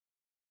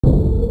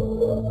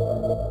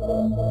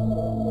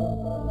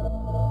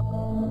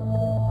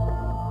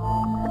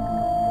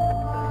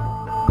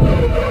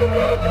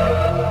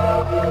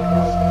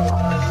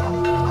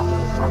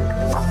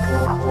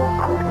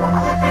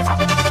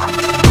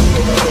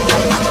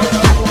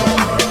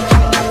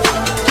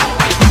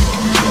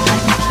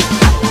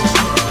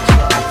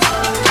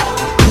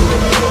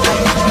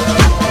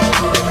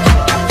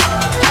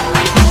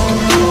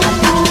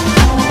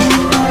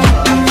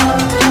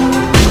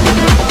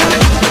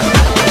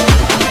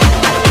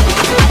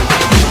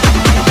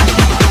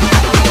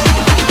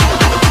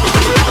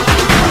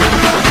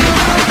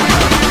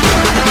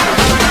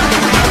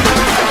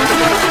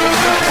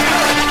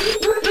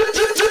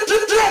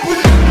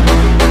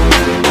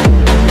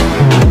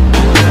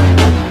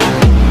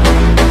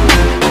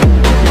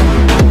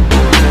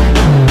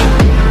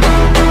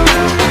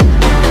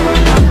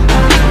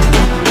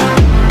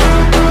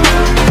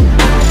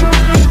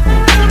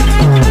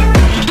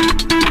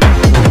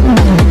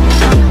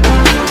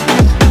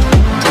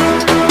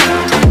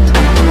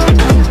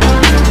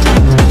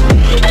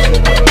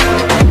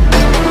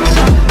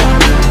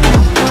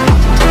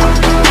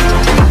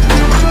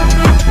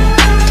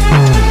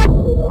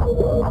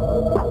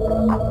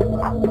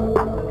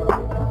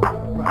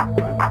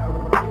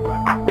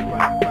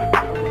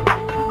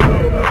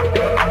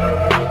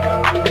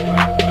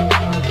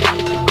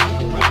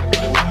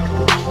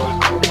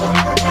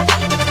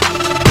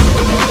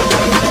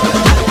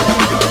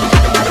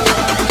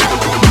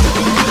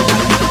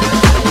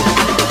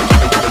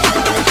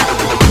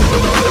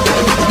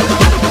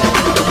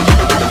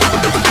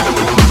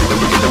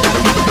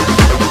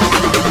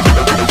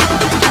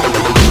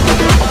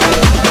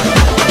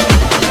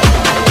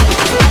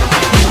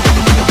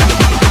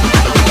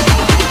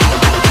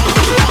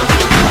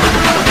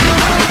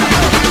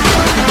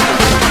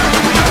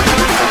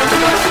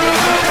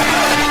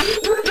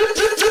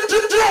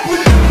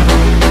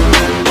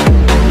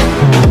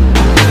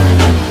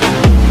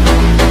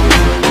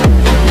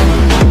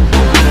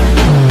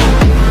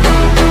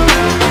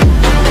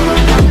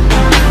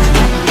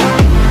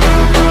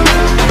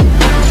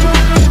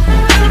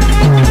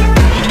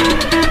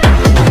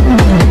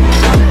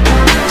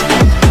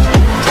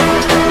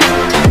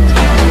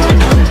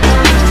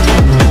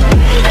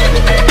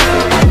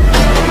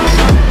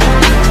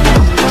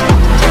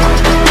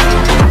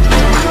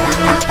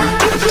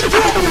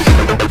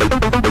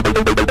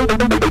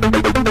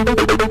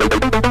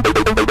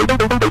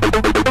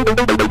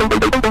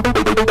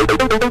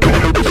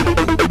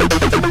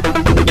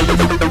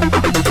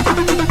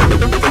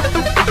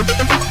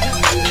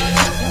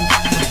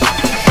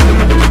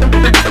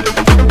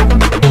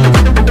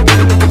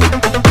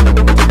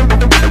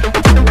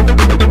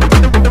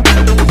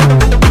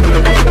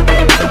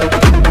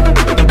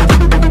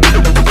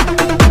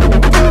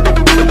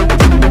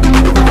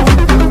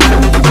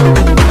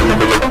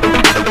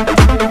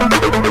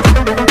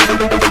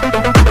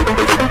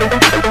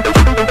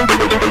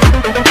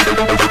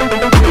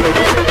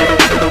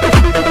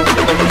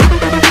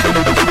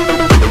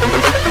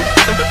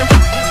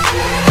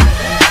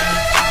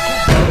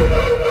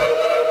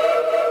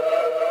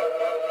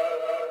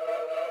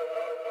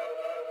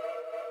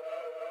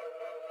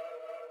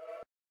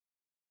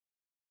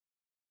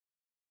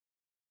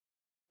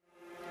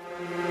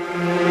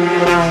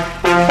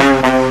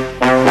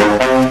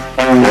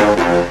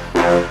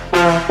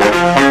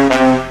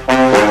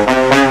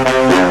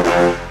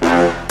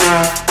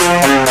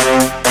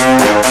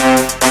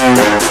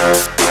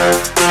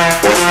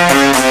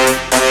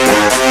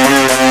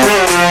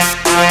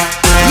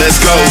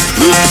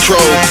lose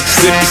control,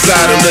 slip and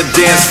slide on the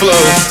dance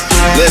floor.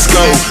 Let's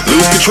go,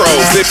 lose control,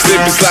 slip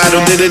and slide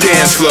on the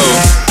dance floor.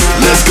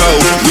 Let's go,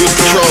 lose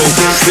control,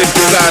 slip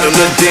and slide on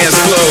the dance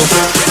floor.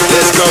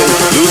 Let's go,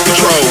 lose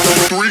control.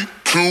 3,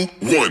 2,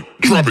 1,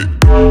 drop it.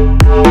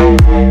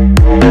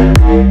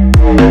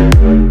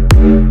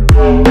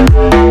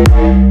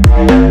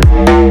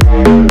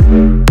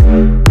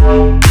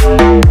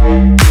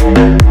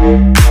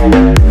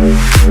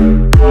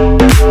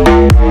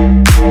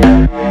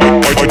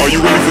 Are you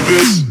ready for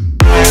this?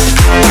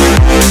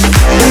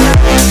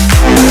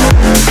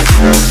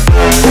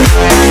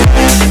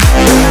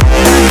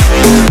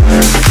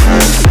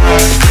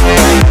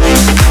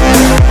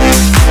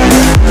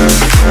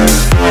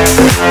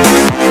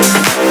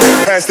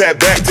 Pass that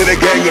back to the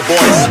gang of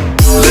boys.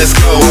 Let's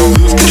go,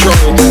 lose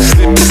control,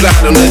 slip and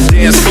slide on the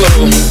dance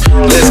floor.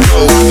 Let's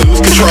go, lose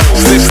control,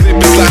 slip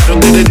and slide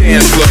on the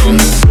dance floor.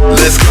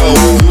 Let's go,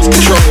 lose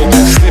control,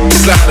 slip and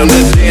slide on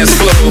the dance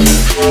floor.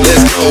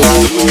 Let's go,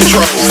 lose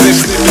control, slip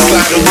and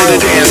slide on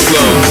the dance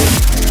floor.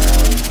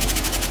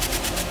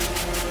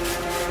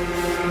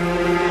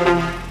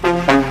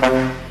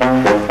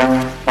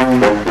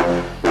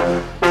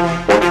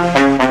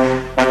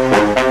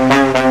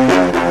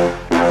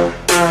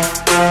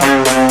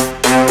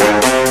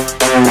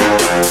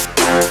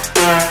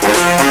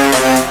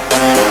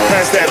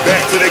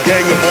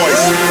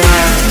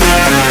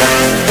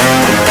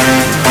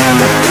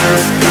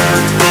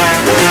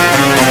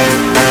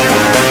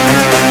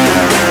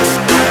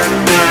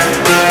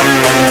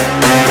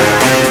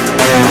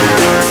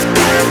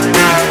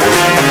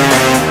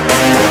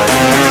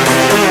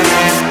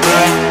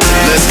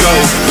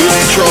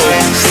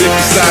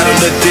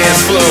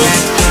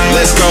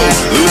 Let's go,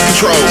 lose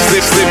control,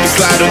 slip and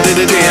slide on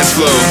the dance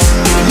floor.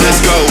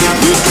 Let's go,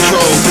 lose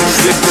control,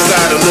 slip and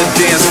slide on the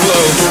dance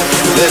floor.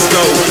 Let's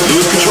go,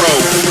 lose control.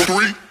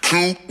 3,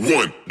 2,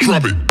 1,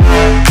 drop it.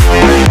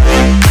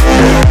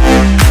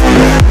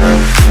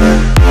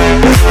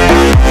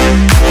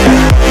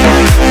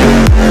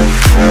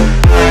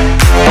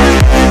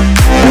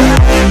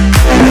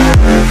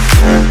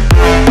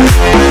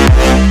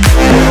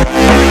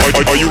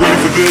 Are you ready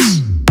for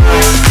this?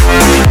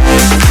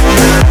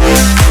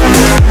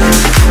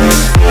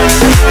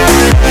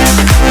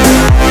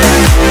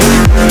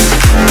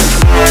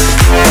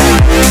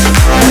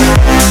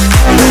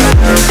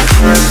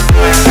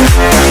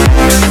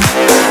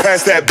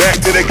 Pass that back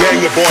to the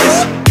gang of boys.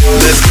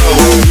 Let's go,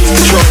 lose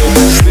control,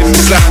 slip and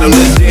slide on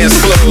the dance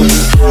floor.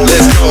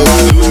 Let's go,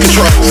 lose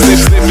control,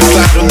 slip and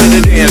slide on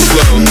the dance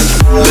floor.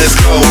 Let's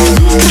go,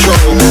 lose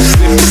control,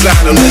 slip and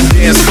slide on the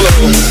dance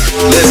floor.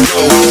 Let's go,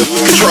 lose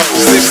control,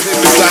 slip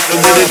and slide on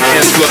the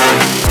dance floor.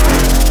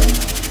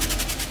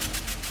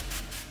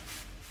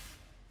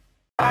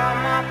 All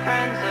my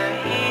friends are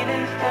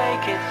heathens,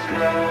 take it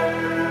slow.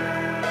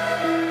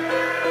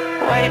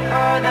 Wait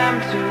for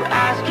them to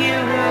ask you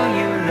who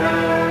you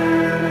know.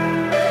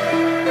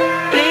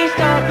 Please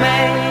don't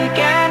make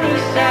any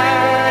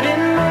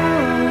sudden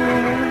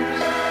moves.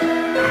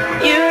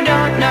 You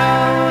don't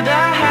know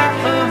the half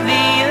of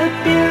the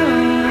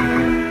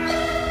abuse.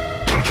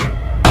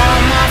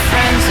 All my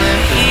friends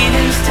are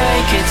heathens,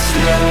 take it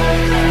slow.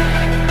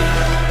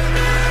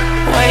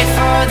 Wait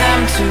for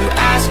them to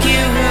ask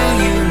you who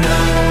you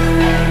know.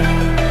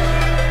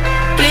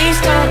 Please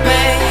don't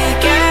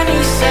make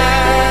any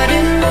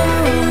sudden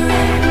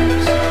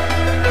moves.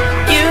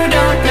 You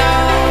don't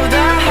know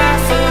the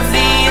half of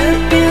the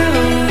abuse.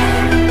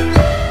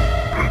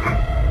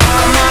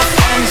 All my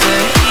friends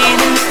are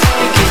heathens,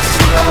 take it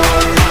slow.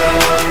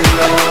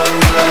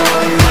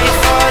 Wait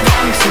for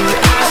them to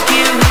ask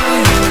you who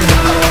you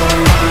know.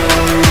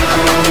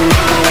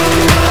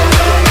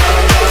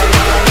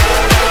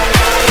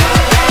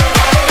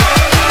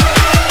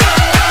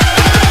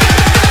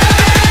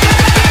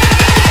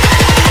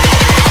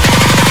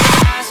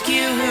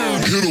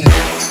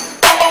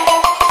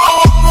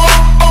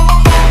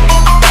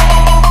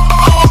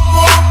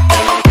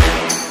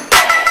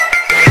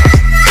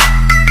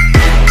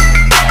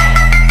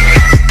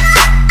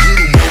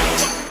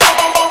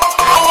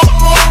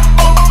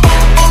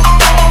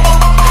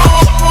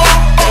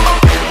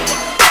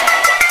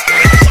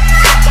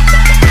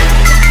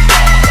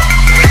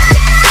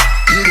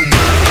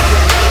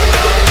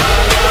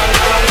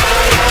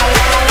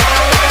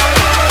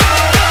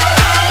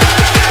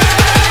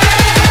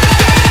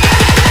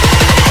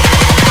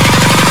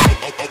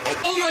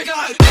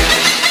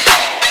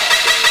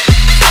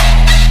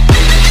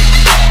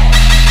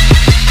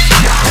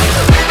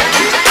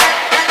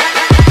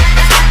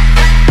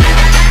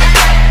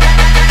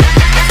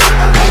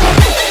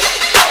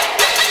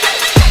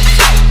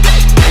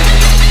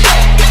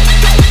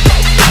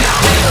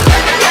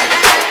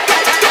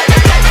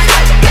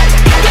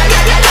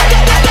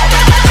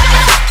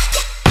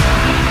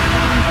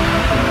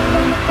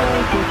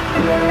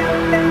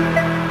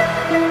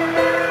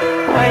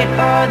 Wait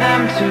for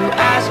them to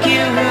ask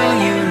you who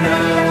you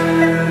know.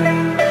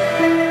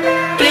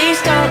 Please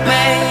don't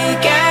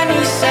make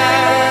any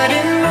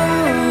sudden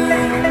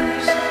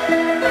moves.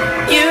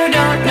 You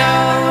don't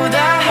know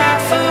the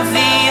half of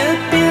the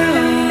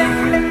abuse.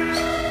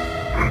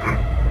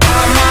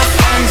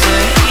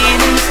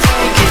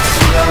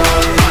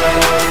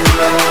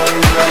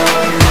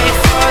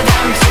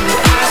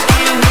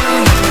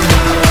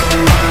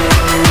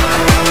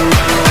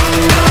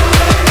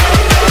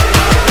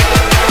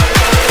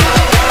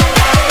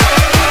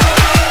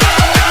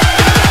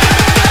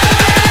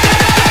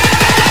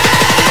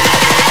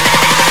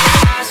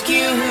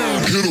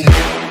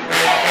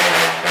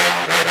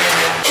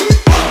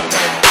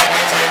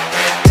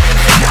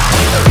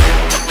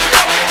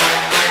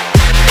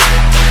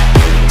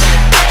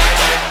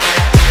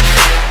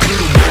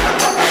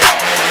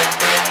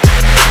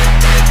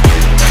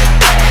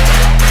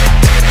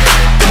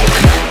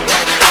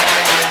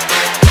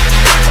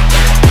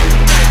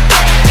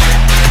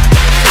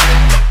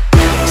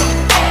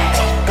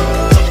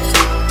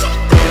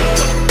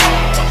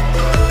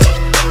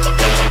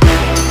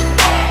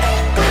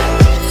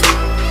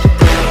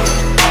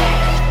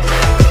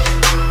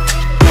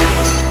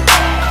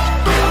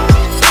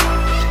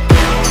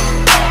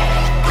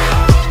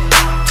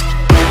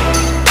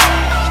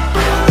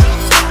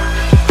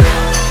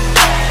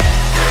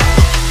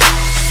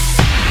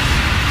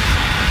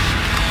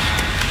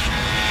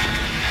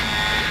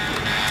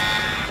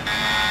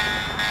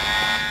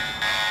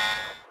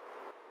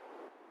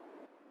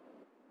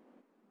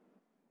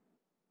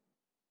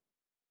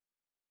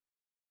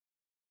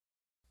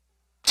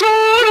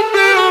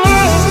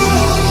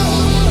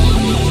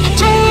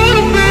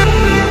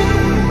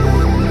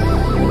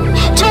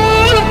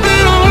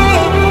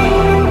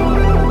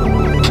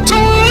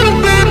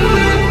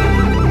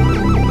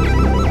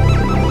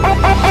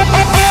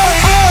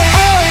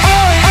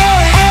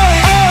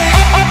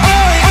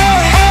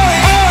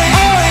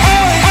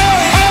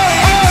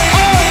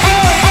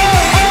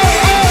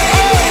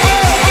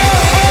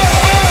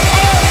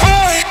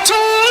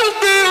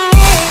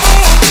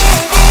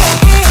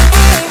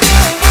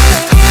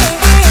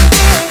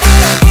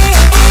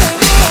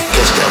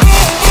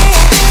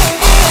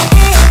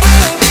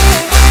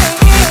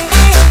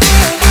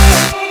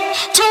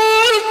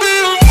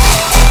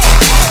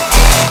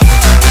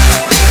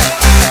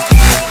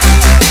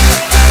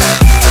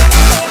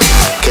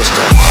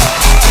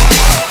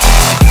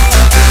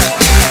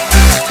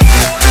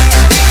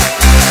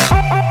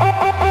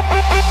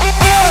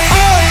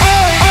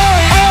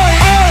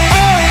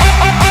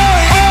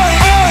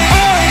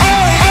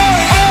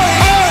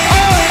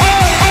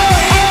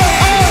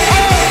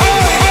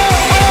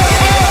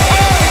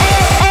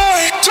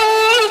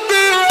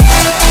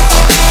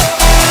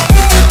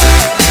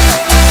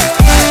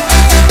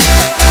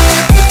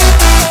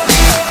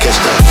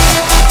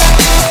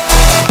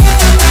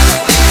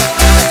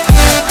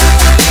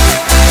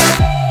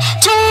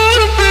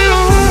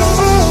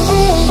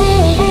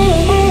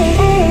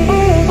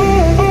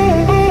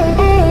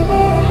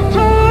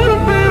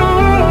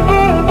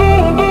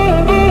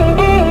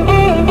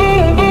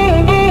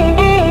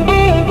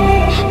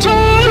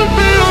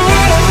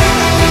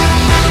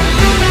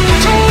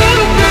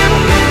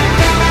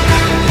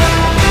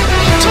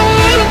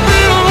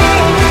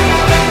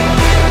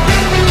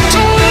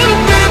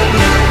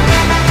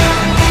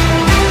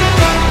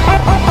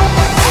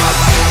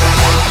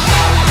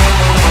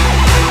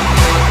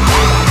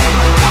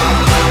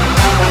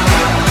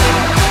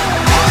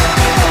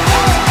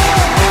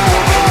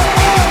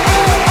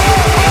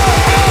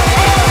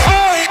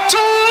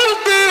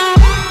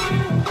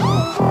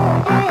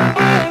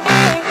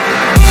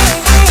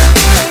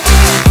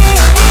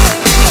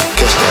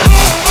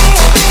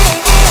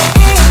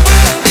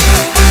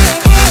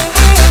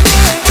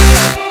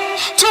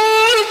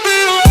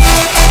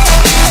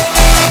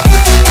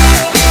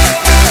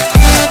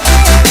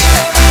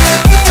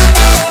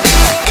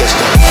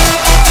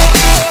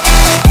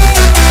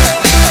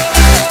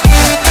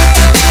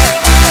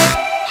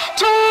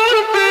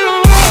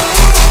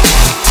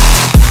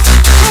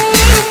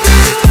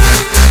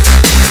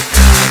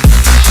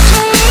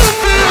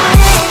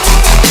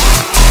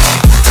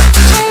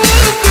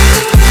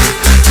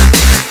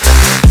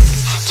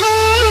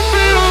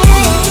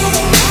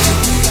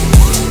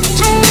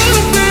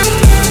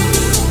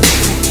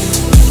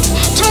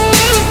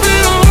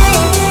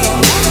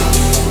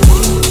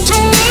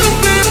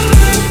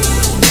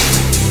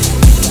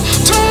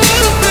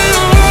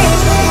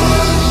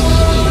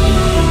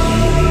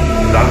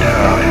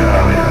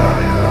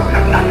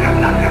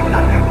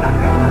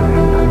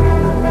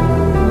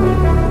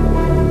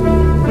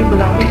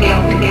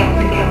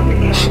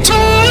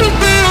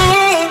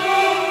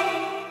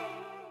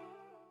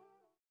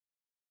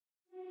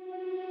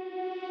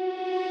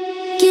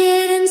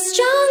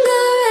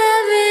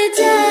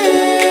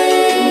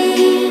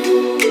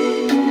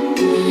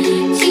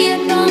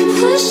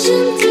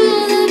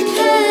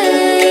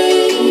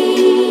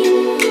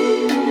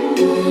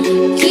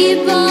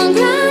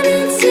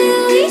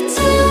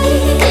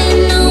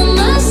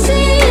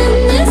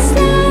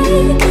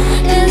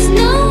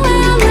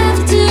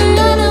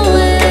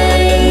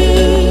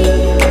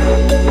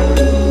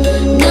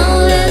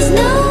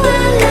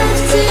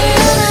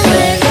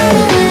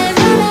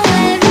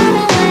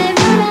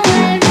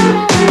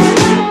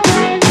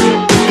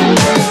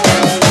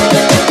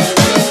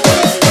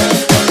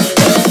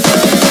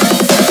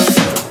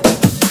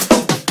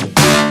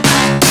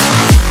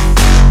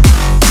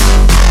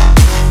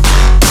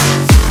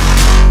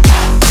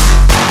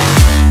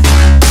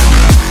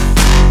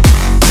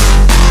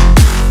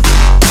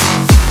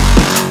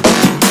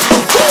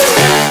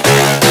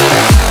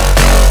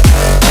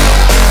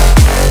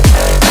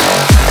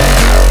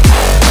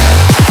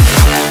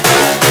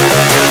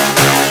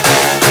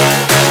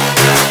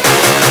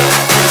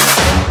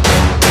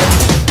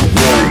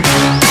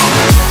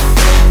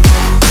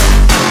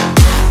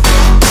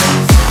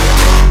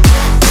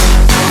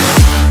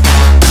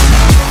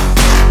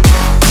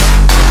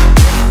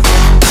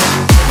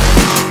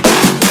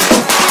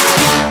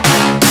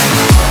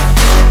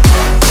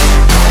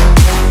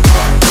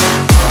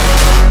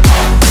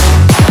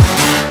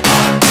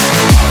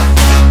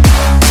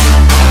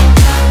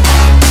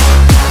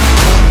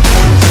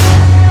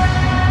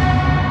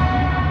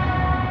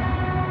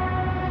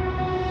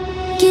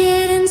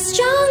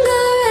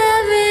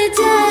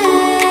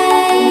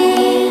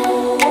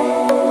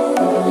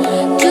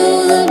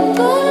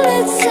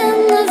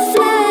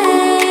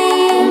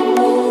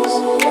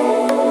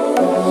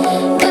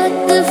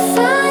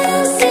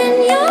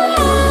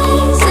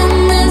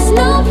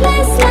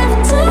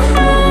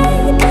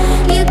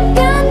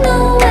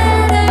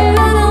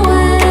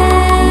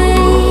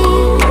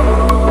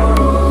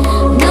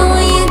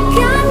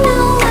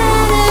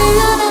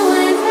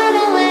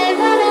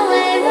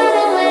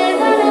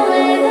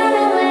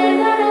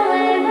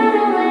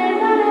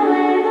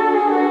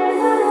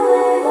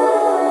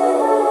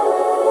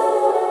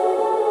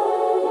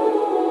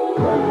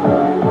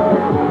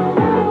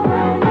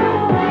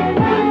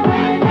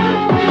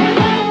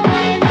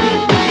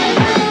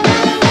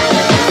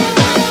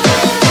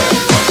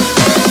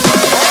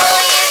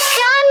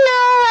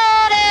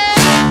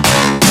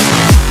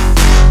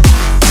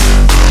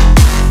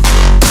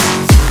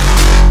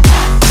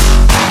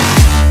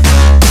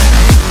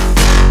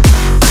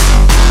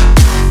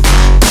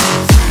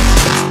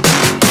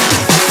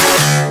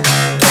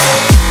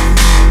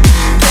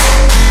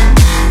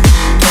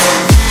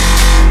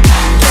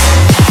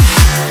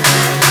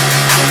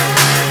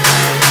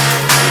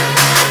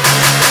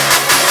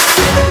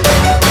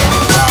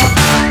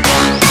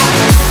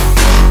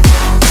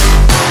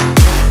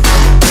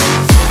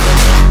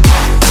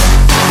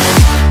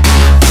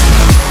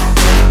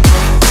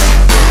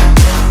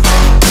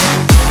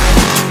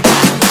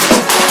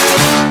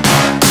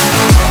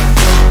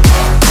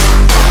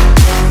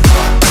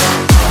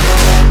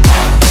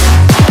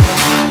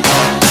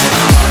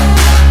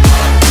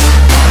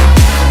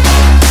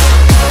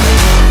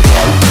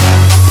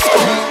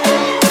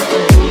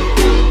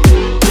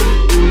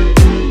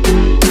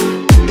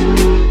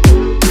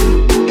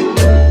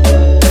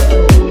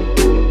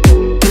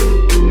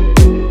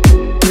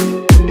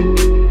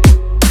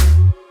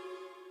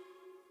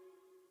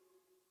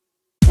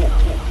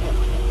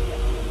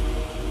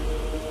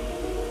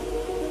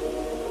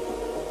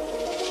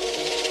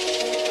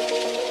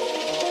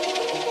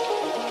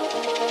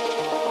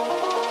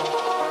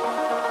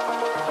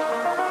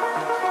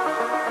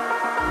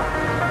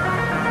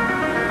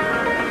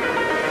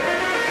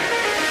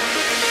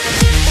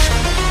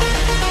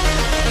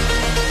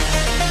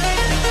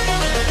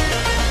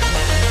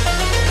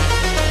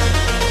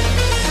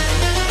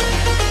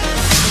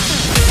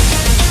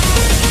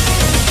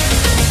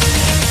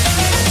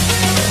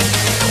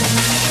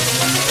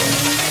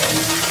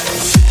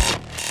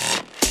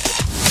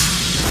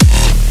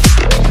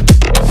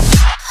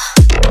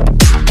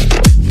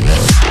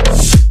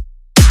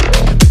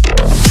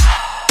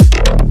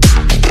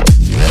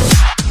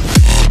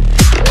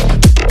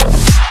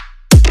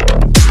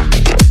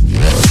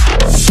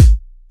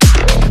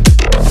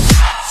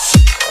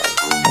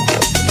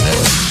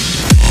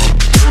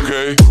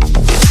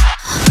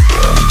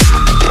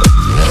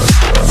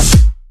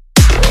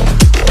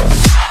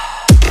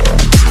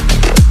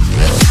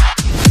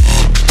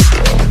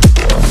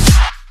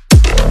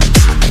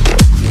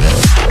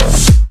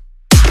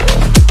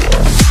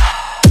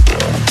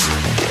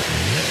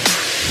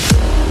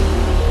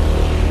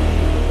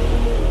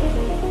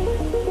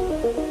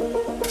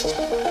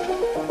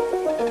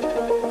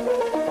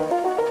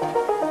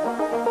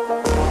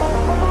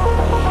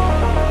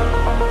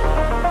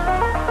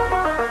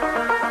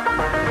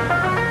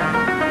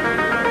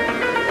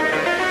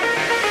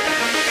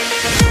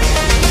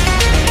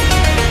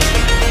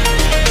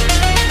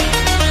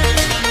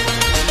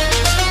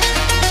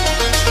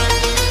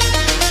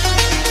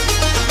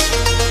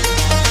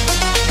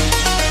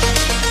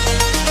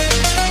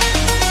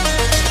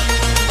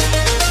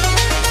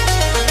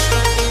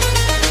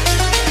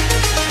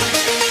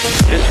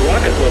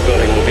 rocket we're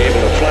building will be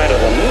able to fly to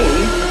the moon,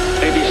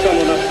 maybe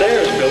someone up there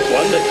has built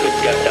one that could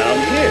get down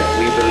here.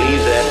 We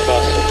believe that's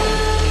possible.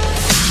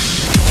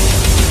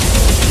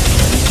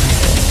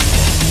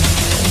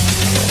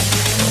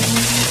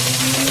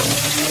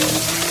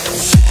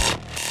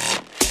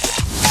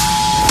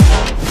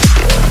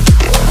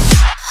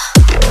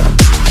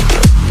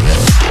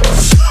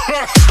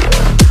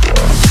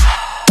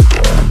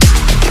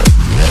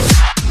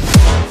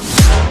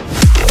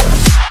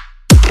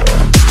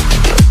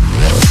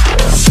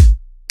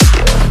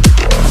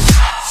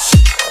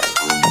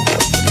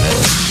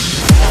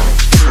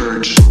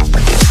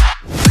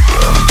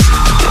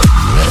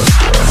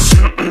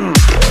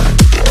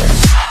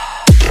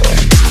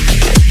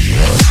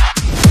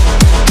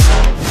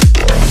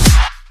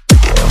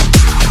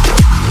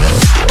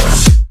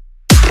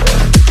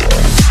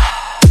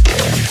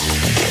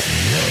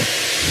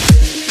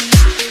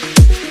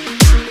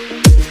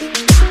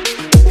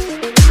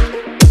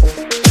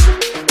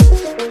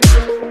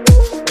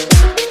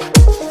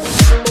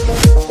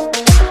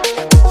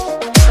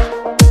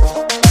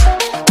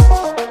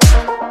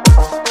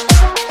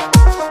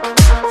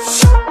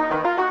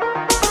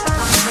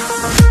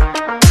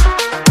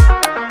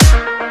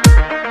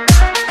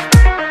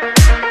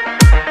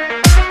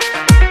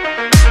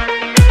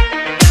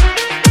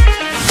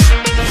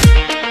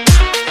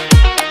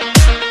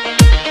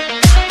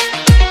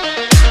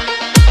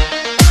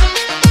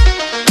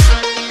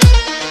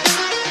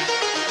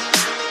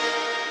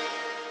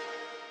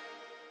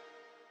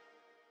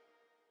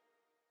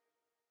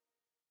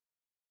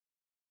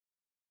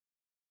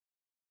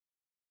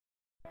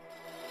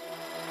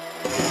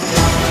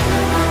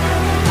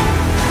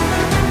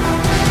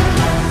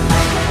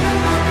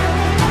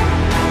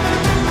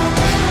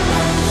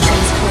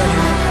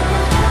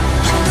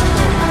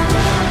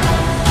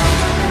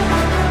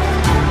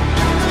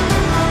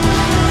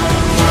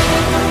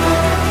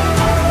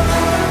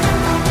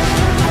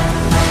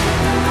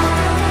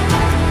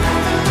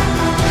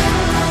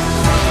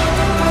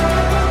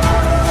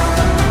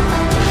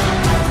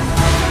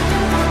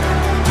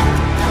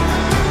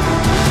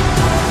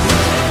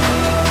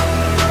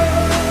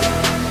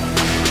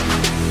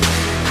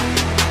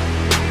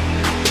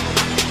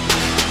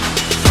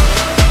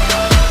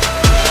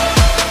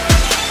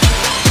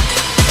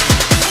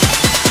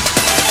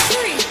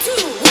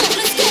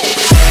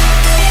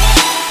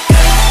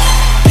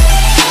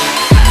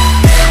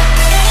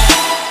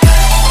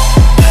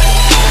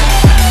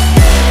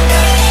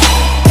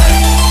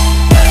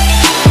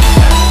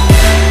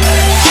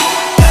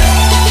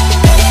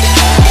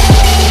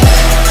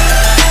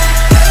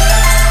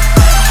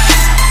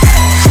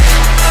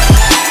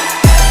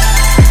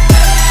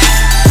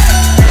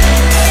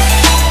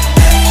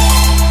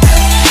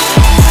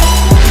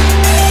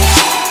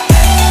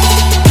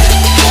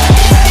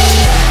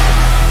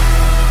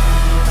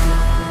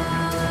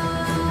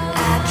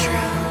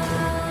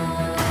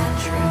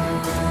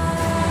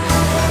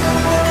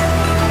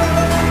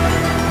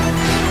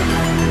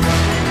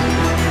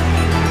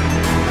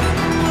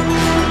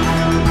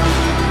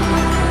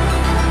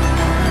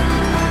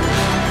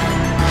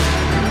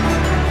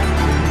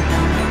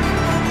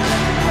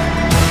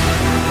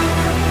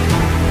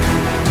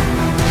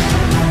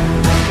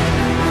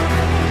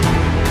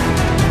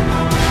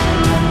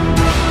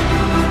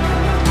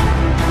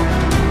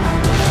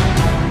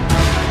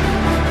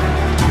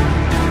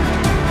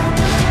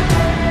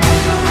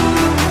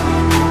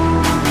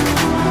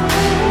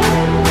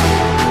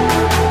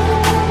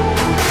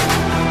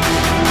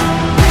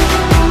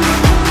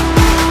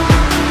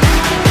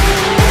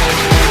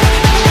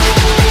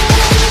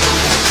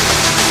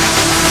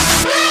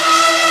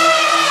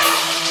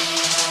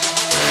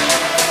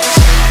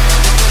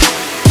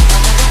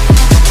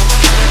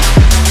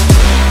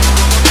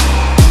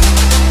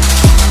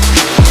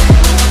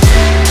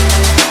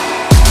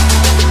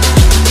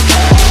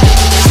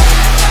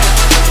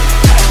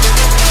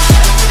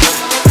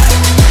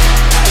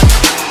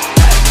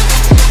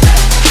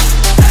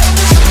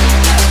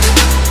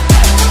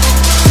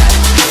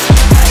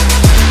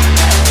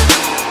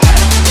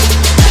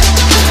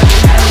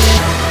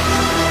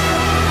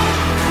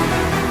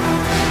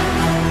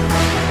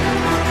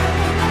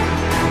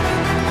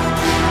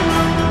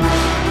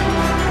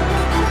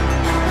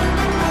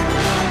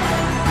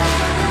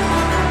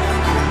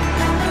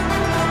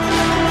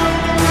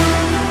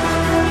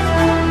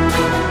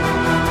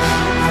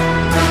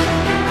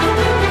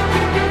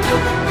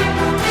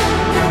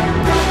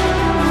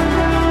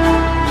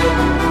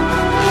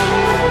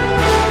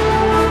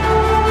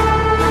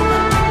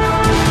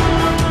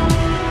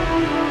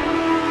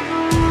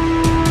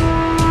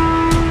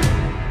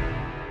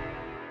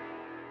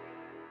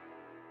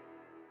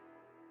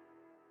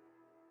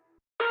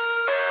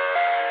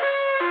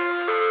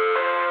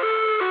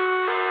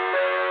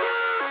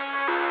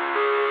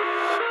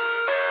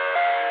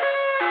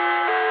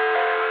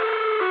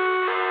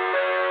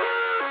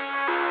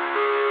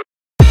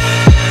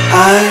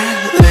 I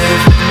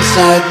live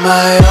inside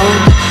my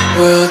own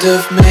world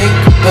of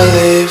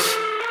make-believe.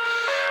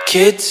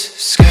 Kids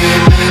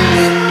screaming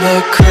in the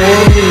the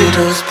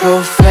cradle's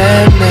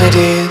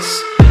profanities.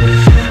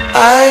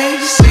 I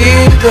see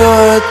the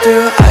world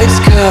through eyes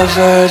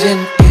covered in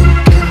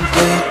ink and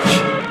bleach.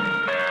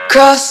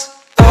 Cross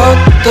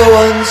out the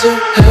ones who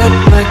heard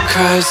my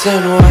cries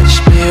and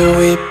watched me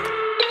weep.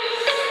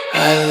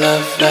 I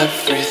love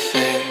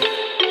everything.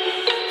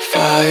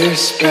 Fire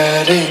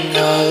spreading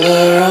all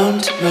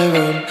around my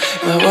room.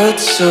 My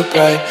world's so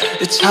bright,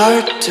 it's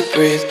hard to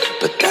breathe,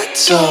 but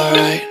that's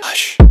alright.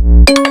 Hush.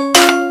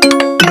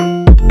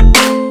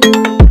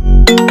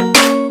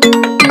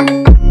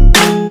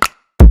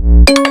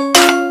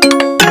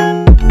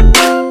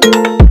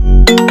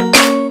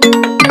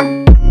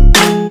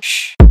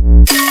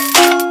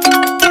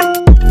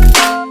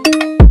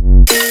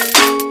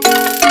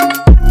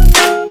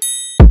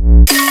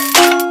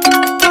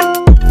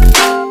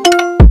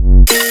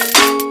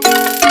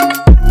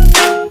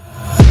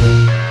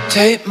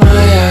 Take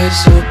my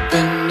eyes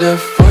open to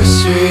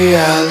force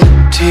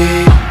reality.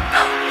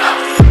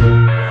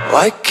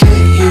 Why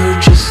can't you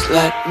just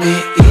let me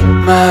eat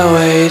my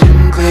weight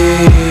in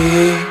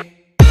glee?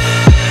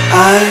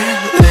 I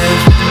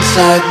live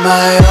inside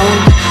my own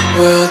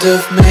world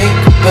of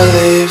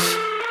make-believe.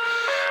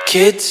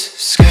 Kids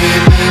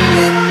screaming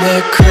in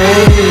their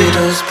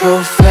cradles,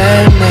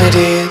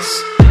 profanities.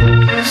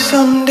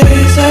 Some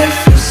days I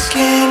feel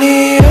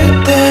skinnier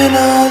than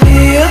all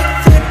the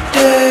other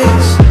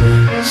days.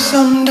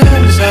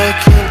 Sometimes I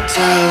can't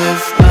tell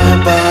if my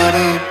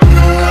body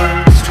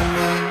belongs to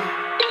me.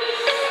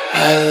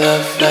 I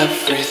love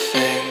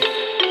everything.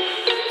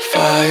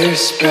 Fire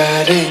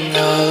spreading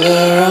all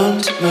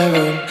around my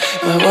room.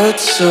 My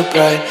world's so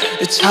bright,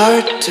 it's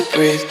hard to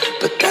breathe,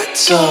 but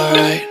that's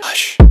alright.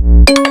 Hush.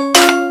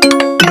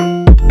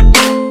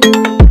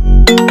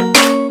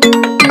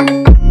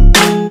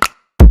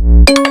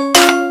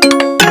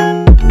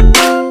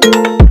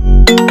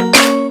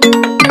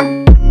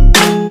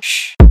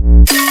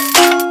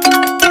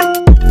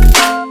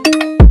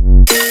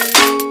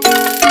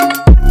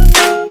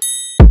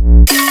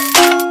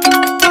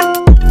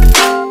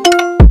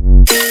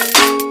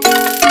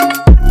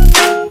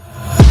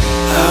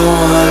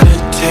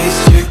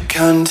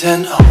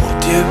 Content,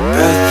 hold your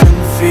breath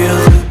and feel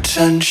the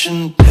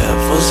tension.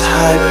 Devils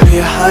hide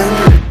behind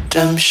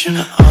redemption.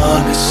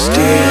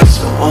 Honesty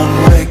is a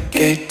one-way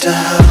gate to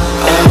hell.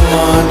 I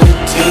wanna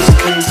taste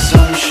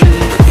consumption.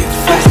 Breathe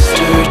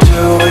faster to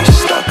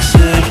waste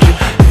oxygen.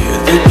 Hear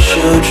the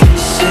children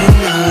sing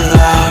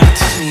aloud.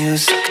 It's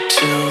music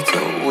till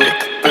the wick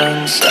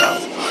burns out.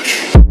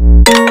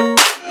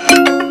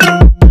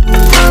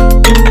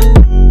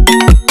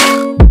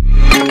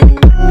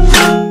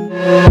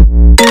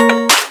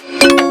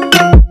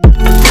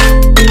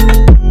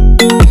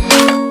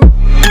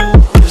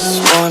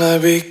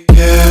 Be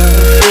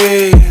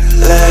carefree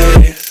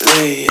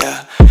lately, yeah.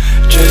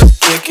 Just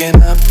kicking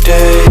up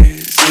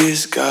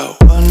daisies.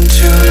 Got one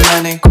too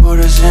many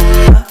quarters in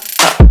my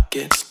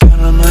pockets.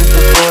 Count 'em like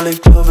the 4-leaf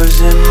clovers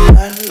in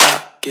my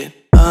locket.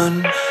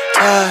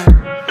 Untied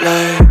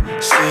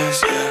laces,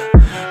 yeah.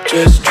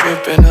 Just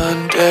tripping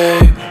on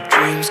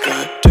daydreams.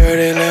 Got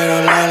dirty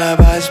little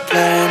lullabies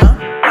playing on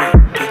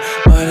repeat.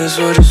 Might as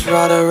well just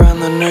ride around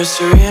the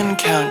nursery and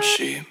count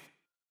sheep.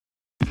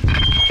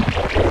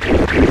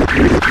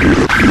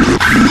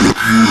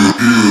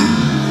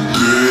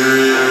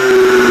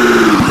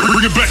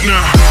 Bring it back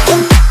now.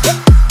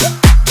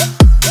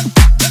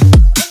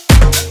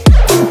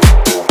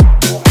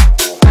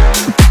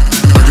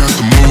 I got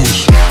the moves.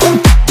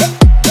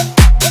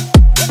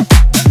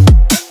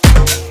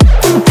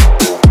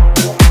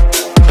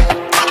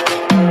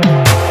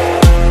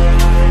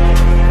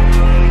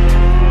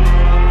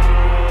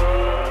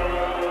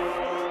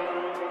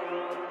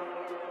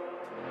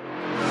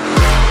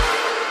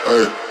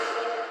 Hey.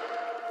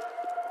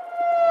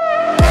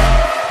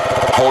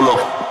 Hold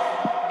up.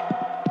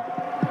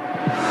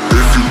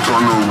 If you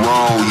turn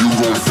around, you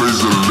gon' face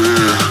the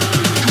lead.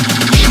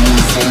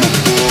 Shooting from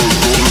above,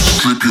 go to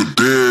sleep, you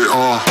dead,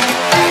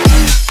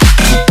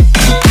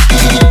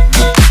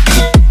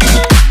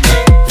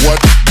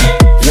 What?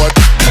 What?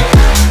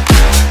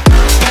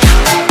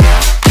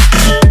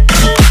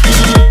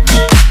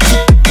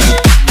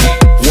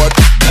 What?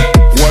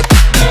 What?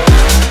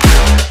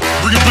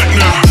 Bring it back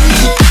now.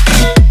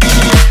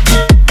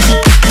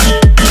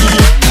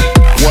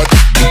 What?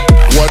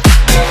 What? What?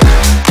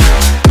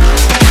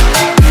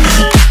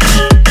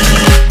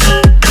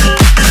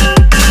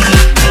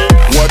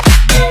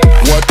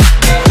 What?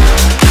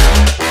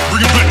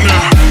 Bring it back now.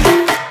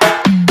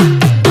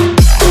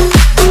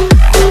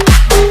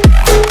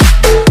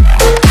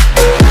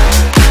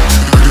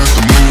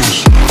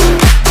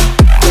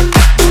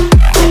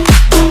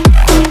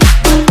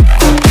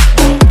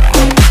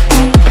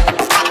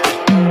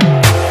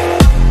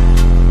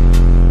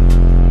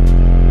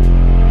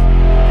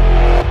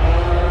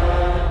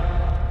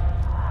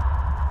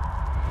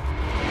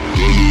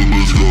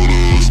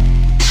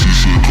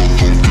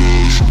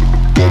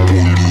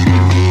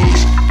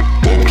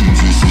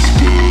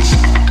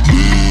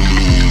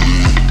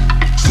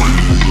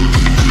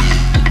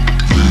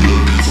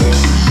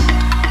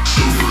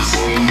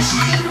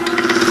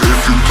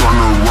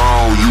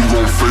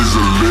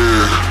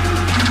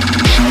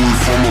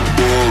 from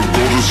above,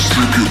 go to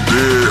sleep, you're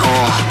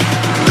dead,